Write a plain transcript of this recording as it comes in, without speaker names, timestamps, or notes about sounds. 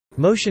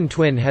Motion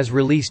Twin has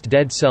released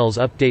Dead Cells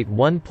Update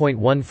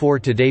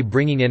 1.14 today,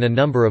 bringing in a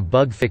number of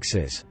bug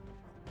fixes.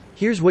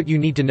 Here's what you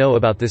need to know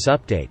about this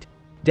update.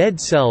 Dead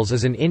Cells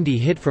is an indie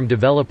hit from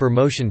developer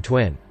Motion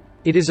Twin.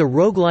 It is a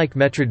roguelike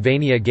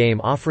Metroidvania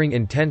game offering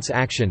intense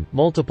action,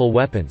 multiple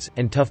weapons,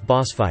 and tough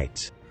boss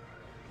fights.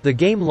 The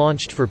game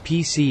launched for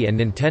PC and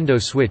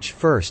Nintendo Switch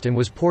first and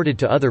was ported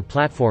to other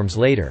platforms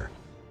later.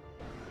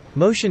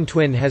 Motion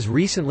Twin has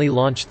recently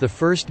launched the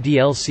first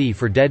DLC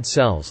for Dead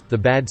Cells, The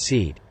Bad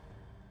Seed.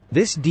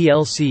 This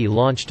DLC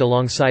launched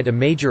alongside a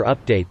major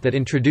update that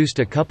introduced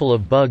a couple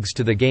of bugs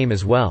to the game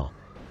as well.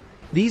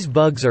 These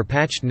bugs are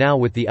patched now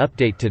with the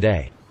update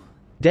today.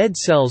 Dead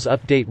Cells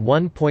Update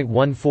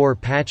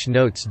 1.14 Patch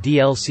Notes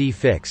DLC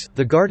Fix,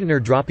 The Gardener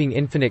Dropping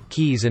Infinite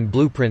Keys and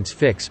Blueprints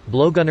Fix,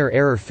 Blowgunner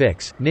Error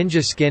Fix,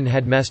 Ninja Skin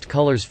Had Messed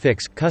Colors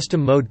Fix,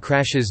 Custom Mode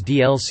Crashes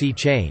DLC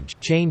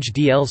Change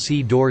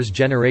DLC Doors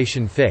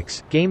Generation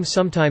Fix, Game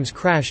sometimes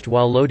crashed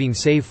while loading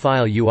save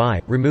file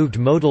UI, removed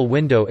modal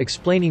window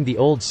explaining the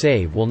old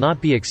save will not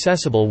be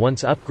accessible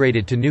once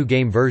upgraded to new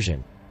game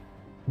version.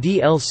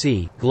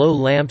 DLC, Glow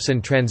Lamps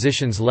and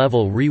Transitions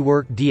Level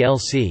Rework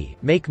DLC,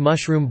 Make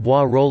Mushroom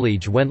Bois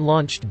Rollage when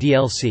launched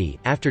DLC,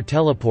 After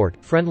Teleport,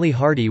 Friendly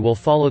Hardy will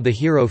follow the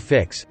hero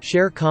fix,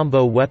 Share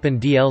Combo Weapon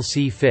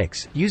DLC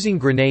fix, Using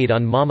Grenade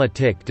on Mama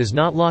Tick does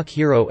not lock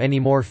hero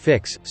anymore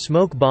fix,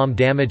 Smoke Bomb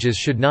Damages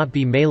should not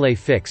be melee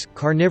fix,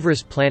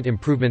 Carnivorous Plant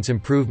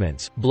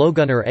Improvements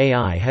Blowgunner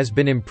AI has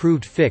been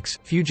improved fix,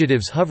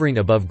 Fugitives hovering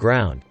above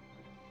ground.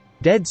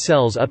 Dead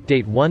Cells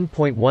Update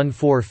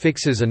 1.14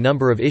 fixes a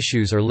number of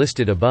issues are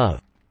listed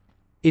above.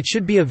 It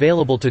should be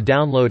available to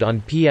download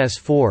on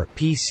PS4,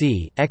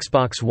 PC,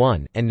 Xbox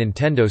One, and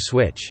Nintendo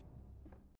Switch.